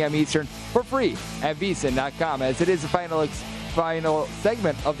 6 p.m. Eastern for free at VSiN.com, as it is the final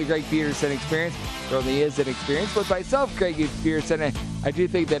segment of the Greg Peterson Experience. It really is an experience with myself, Greg Peterson, and I do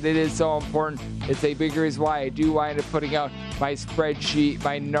think that it is so important. It's a big reason why I do wind up putting out my spreadsheet,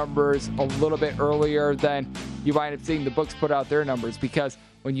 my numbers a little bit earlier than you wind up seeing the books put out their numbers, because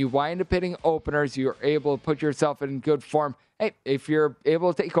when you wind up hitting openers, you're able to put yourself in good form. Hey, if you're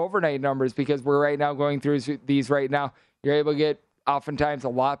able to take overnight numbers, because we're right now going through these right now, you're able to get oftentimes a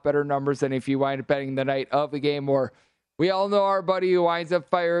lot better numbers than if you wind up betting the night of the game. Or we all know our buddy who winds up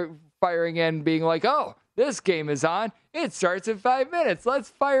firing in, being like, oh, this game is on. It starts in 5 minutes. Let's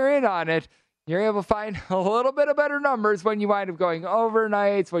fire in on it. You're able to find a little bit of better numbers when you wind up going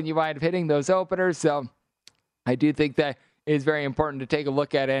overnights, when you wind up hitting those openers. So I do think that is very important to take a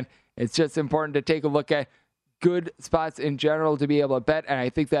look at, and it's just important to take a look at good spots in general to be able to bet. And I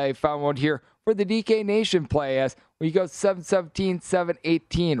think that I found one here for the DK Nation play, as we go 7-17,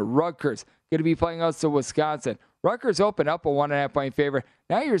 7-18. Rutgers going to be playing us to Wisconsin. Rutgers open up a 1.5 point favorite.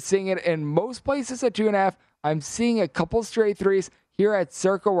 Now you're seeing it in most places at 2.5. I'm seeing a couple straight threes here at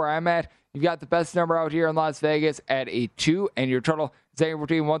Circle, where I'm at. You've got the best number out here in Las Vegas at a 2, and your total is anywhere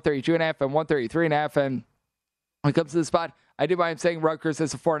between 132.5 and 133.5. And when it comes to the spot, I do mind saying Rutgers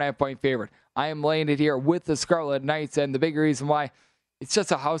is a 4.5 point favorite. I am laying it here with the Scarlet Knights, and the big reason why, it's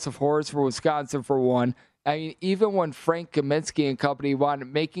just a house of horrors for Wisconsin, for one. I mean, even when Frank Kaminsky and company wanted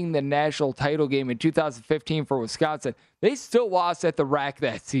making the national title game in 2015 for Wisconsin, they still lost at the rack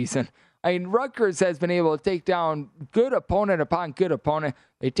that season. I mean, Rutgers has been able to take down good opponent upon good opponent.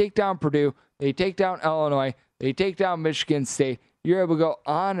 They take down Purdue. They take down Illinois. They take down Michigan State. You're able to go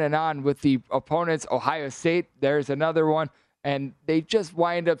on and on with the opponents. Ohio State, there's another one. And they just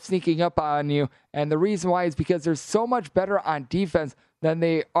wind up sneaking up on you. And the reason why is because they're so much better on defense than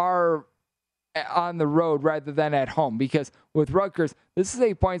they are on the road rather than at home, because with Rutgers, this is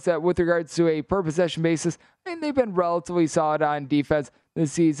 8 points that with regards to a per possession basis, they've been relatively solid on defense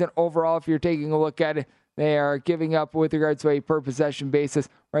this season. Overall, if you're taking a look at it, they are giving up with regards to a per possession basis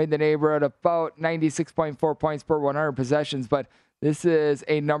right in the neighborhood of about 96.4 points per 100 possessions, but this is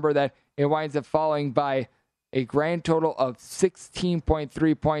a number that it winds up falling by a grand total of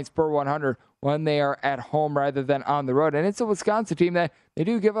 16.3 points per 100 when they are at home rather than on the road. And it's a Wisconsin team that they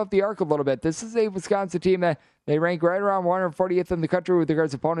do give up the arc a little bit. This is a Wisconsin team that they rank right around 140th in the country with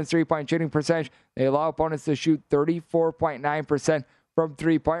regards to opponents' three-point shooting percentage. They allow opponents to shoot 34.9% from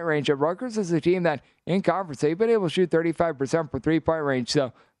three-point range. And Rutgers is a team that, in conference, they've been able to shoot 35% from three-point range.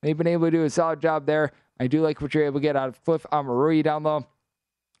 So they've been able to do a solid job there. I do like what you're able to get out of Cliff Omoruyi down low.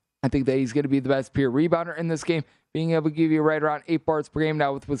 I think that he's going to be the best pure rebounder in this game, being able to give you right around 8 boards per game.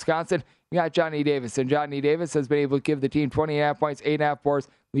 Now with Wisconsin, you got Johnny Davis, and Johnny Davis has been able to give the team 20.5 points, 8.5 boards,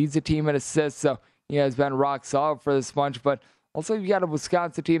 leads the team in assists, so he has been rock solid for this bunch. But also you got a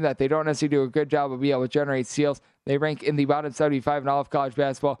Wisconsin team that they don't necessarily do a good job of being able to generate steals. They rank in the bottom 75 in all of college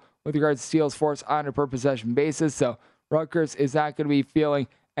basketball with regards to steals forced on a per possession basis, so Rutgers is not going to be feeling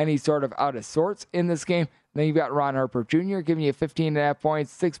any sort of out of sorts in this game. Then you've got Ron Harper Jr. giving you 15.5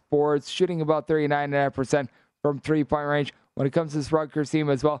 points, 6 boards, shooting about 39.5% from three-point range. When it comes to this Rutgers team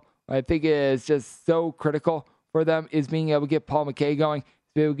as well, what I think is just so critical for them is being able to get Paul McKay going.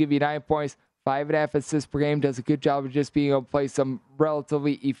 He's able to give you 9 points, 5.5 assists per game, does a good job of just being able to play some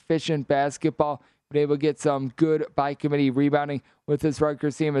relatively efficient basketball, been able to get some good by-committee rebounding with this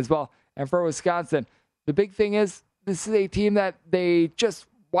Rutgers team as well. And for Wisconsin, the big thing is this is a team that they just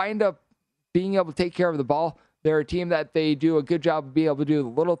wind up being able to take care of the ball. They're a team that they do a good job of being able to do the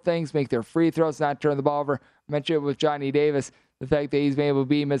little things, make their free throws, not turn the ball over. I mentioned it with Johnny Davis, the fact that he's been able to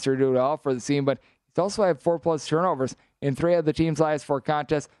be Mr. Do-It-All for the team, but he's also had 4+ turnovers in 3 of the team's last 4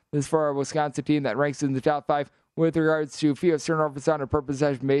 contests. This is for a Wisconsin team that ranks in the top 5 with regards to fewest turnovers on a per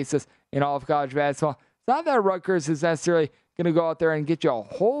possession basis in all of college basketball. It's not that Rutgers is necessarily going to go out there and get you a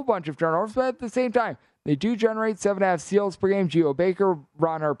whole bunch of turnovers, but at the same time, they do generate 7.5 steals per game. Geo Baker,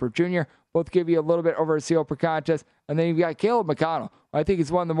 Ron Harper Jr., both give you a little bit over a steal per contest. And then you've got Caleb McConnell, who I think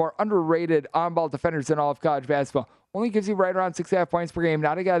is one of the more underrated on-ball defenders in all of college basketball. Only gives you right around 6.5 points per game.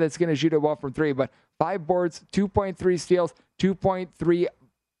 Not a guy that's going to shoot it well from 3, but 5 boards, 2.3 steals, 2.3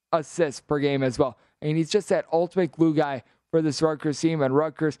 assists per game as well. And he's just that ultimate glue guy for this Rutgers team. And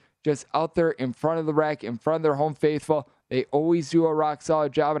Rutgers just out there in front of the rack, in front of their home faithful. They always do a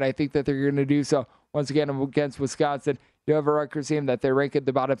rock-solid job, and I think that they're going to do so once again against Wisconsin. You have a Rutgers team that they rank at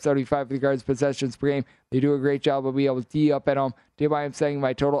the bottom 75 with regards to possessions per game. They do a great job of being able to D up at home. I am setting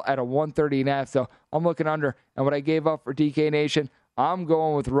my total at a 130.5, so I'm looking under. And what I gave up for DK Nation, I'm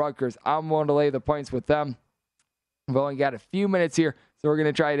going with Rutgers. I'm willing to lay the points with them. We've only got a few minutes here, so we're going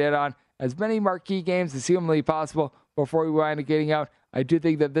to try to hit on as many marquee games as humanly possible before we wind up getting out. I do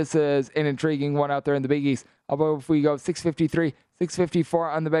think that this is an intriguing one out there in the Big East. Although if we go 653, 654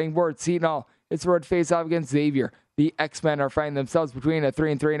 on the betting board, Seton Hall, it's a road face-off against Xavier. The X-Men are finding themselves between a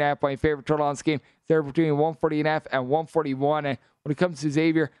 3 and 3.5 point favorite total on this game. They're between 140.5 and 141. And when it comes to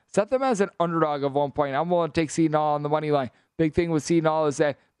Xavier, set them as an underdog of 1 point. I'm willing to take Seton Hall on the money line. Big thing with Seton Hall is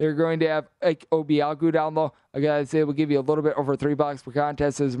that they're going to have Obiagu down low. A guy that's able to give you a little bit over 3 blocks per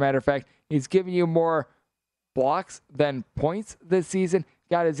contest. As a matter of fact, he's giving you more blocks than points this season.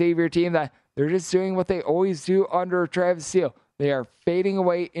 Got a Xavier team that they're just doing what they always do under Travis Steele. They are fading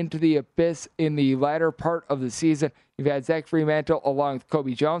away into the abyss in the latter part of the season. You've had Zach Fremantle along with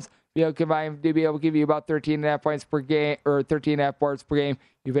Kobe Jones be able to give you about 13.5 points per game, or 13.5 boards per game.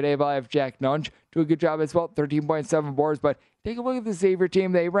 You've been able to have Jack Nunge do a good job as well, 13.7 boards. But take a look at the Xavier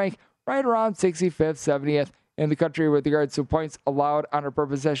team. They rank right around 65th, 70th in the country with regards to points allowed on a per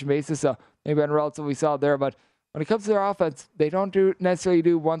possession basis. So they've been relatively solid there. But when it comes to their offense, they don't necessarily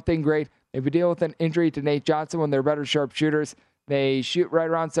do one thing great. They've been dealing with an injury to Nate Johnson when they're better sharpshooters. They shoot right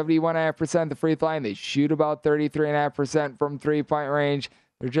around 71.5% the free throw line. They shoot about 33.5% from three-point range.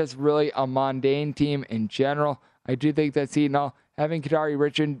 They're just really a mundane team in general. I do think that Seton Hall, having Kadari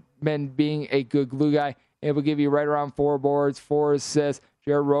Richmond being a good glue guy, able to give you right around 4 boards, 4 assists.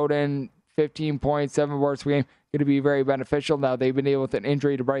 Jared Roden, 15 points, 7 boards per game, going to be very beneficial. Now, they've been dealing with an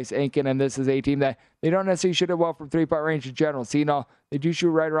injury to Bryce Aiken, and this is a team that they don't necessarily shoot it well from three-point range in general. Seton Hall, they do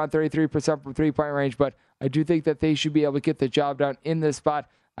shoot right around 33% from three-point range, but I do think that they should be able to get the job done in this spot.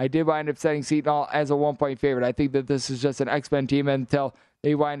 I did wind up setting Seton Hall as a 1-point favorite. I think that this is just an X-Men team until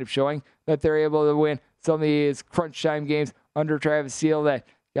they wind up showing that they're able to win some of these crunch time games under Travis Steele that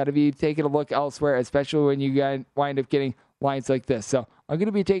got to be taking a look elsewhere, especially when you wind up getting lines like this. So I'm going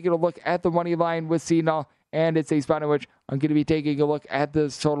to be taking a look at the money line with Seton Hall and it's a spot in which I'm going to be taking a look at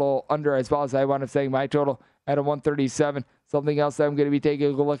this total under as well, as I wound up saying my total at a 137. Something else that I'm going to be taking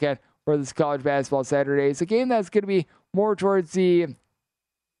a look at for this college basketball Saturday is a game that's going to be more towards the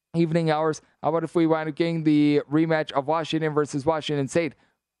evening hours. How about if we wind up getting the rematch of Washington versus Washington State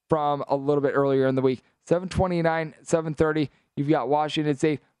from a little bit earlier in the week? 7:29, 7:30. You've got Washington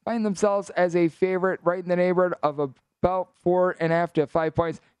State find themselves as a favorite right in the neighborhood of about 4.5 to 5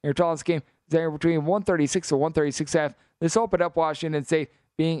 points. Your tallest game is there between 136 to 136.5. This opened up Washington State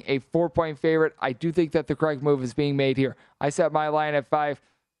being a 4-point favorite. I do think that the correct move is being made here. I set my line at 5,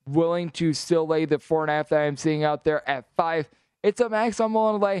 willing to still lay the 4.5 that I'm seeing out there at 5. It's a max I'm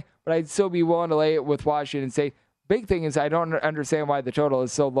willing to lay, but I'd still be willing to lay it with Washington State. Big thing is I don't understand why the total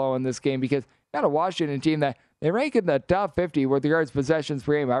is so low in this game, because you got a Washington team that they rank in the top 50 with regards to possessions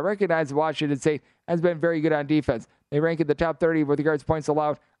per game. I recognize Washington State has been very good on defense. They rank in the top 30 with regards to points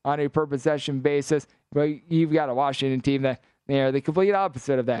allowed on a per possession basis, but you've got a Washington team that they are the complete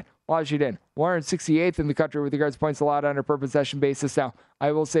opposite of that. Washington, 168th in the country with regards to points allowed on a per possession basis. Now,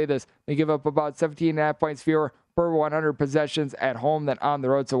 I will say this. They give up about 17.5 points fewer per 100 possessions at home than on the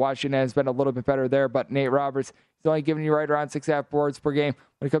road, so Washington has been a little bit better there, but Nate Roberts is only giving you right around 6.5 boards per game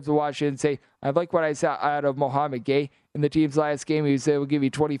when it comes to Washington State. I like what I saw out of Mohamed Gay in the team's last game. He was able to give you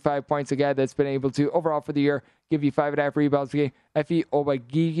 25 points, a guy that's been able to, overall for the year, give you 5.5 rebounds per game. Efe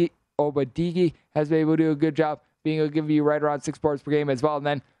Obadigi has been able to do a good job being able to give you right around 6 boards per game as well. And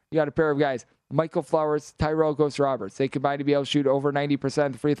then you got a pair of guys, Michael Flowers, Tyrell Ghost Roberts. They combine to be able to shoot over 90%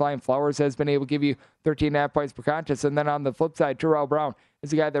 of the free throw line. Flowers has been able to give you 13.5 points per contest. And then on the flip side, Terrell Brown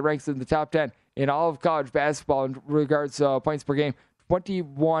is a guy that ranks in the top 10 in all of college basketball in regards to points per game.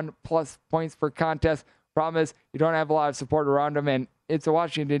 21 plus points per contest. Problem is, you don't have a lot of support around him, and it's a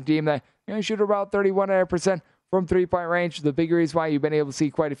Washington team that shoot about 31% from three-point range. The big reason why you've been able to see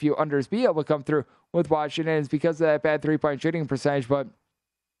quite a few unders be able to come through with Washington is because of that bad three-point shooting percentage, but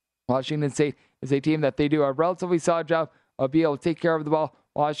Washington State is a team that they do a relatively solid job of being able to take care of the ball.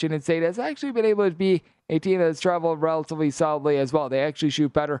 Washington State has actually been able to be a team that's traveled relatively solidly as well. They actually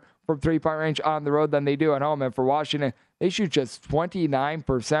shoot better from three-point range on the road than they do at home, and for Washington, they shoot just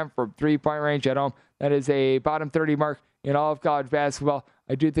 29% from three-point range at home. That is a bottom 30 mark in all of college basketball.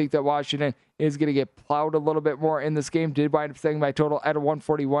 I do think that Washington is going to get plowed a little bit more in this game. Did wind up setting my total at a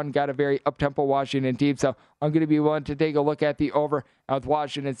 141. Got a very up-tempo Washington team, so I'm going to be willing to take a look at the over with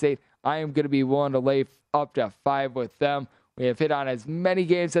Washington State. I am going to be willing to lay up to 5 with them. We have hit on as many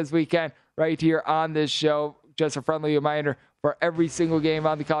games as we can right here on this show. Just a friendly reminder, for every single game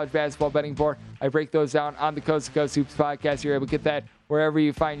on the college basketball betting board, I break those down on the Coast to Coast Hoops podcast. You're able to get that wherever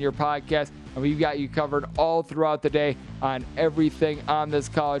you find your podcast. And we've got you covered all throughout the day on everything on this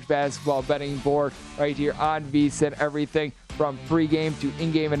college basketball betting board right here on VSiN. Everything from pregame to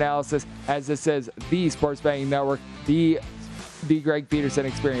in-game analysis, as this is the Sports Betting Network, the Greg Peterson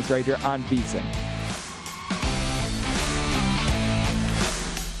experience right here on VSiN.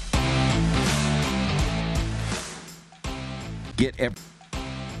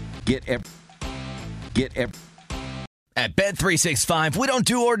 At Bet365, we don't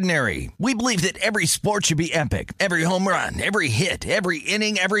do ordinary. We believe that every sport should be epic. Every home run, every hit, every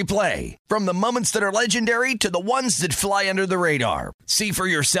inning, every play. From the moments that are legendary to the ones that fly under the radar. See for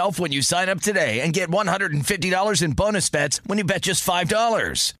yourself when you sign up today and get $150 in bonus bets when you bet just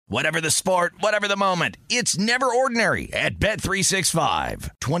 $5. Whatever the sport, whatever the moment, it's never ordinary at Bet365.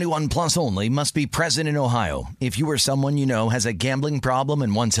 21 plus only. Must be present in Ohio. If you or someone you know has a gambling problem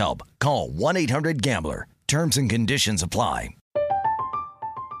and wants help, call 1-800-GAMBLER. Terms and conditions apply.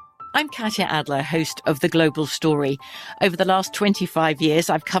 I'm Katya Adler, host of The Global Story. Over the last 25 years,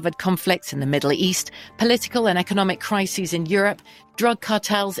 I've covered conflicts in the Middle East, political and economic crises in Europe, drug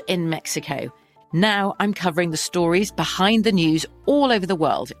cartels in Mexico. Now I'm covering the stories behind the news all over the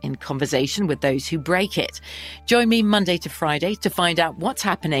world in conversation with those who break it. Join me Monday to Friday to find out what's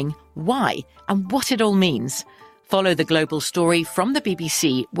happening, why, and what it all means. Follow The Global Story from the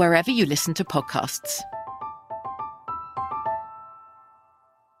BBC wherever you listen to podcasts.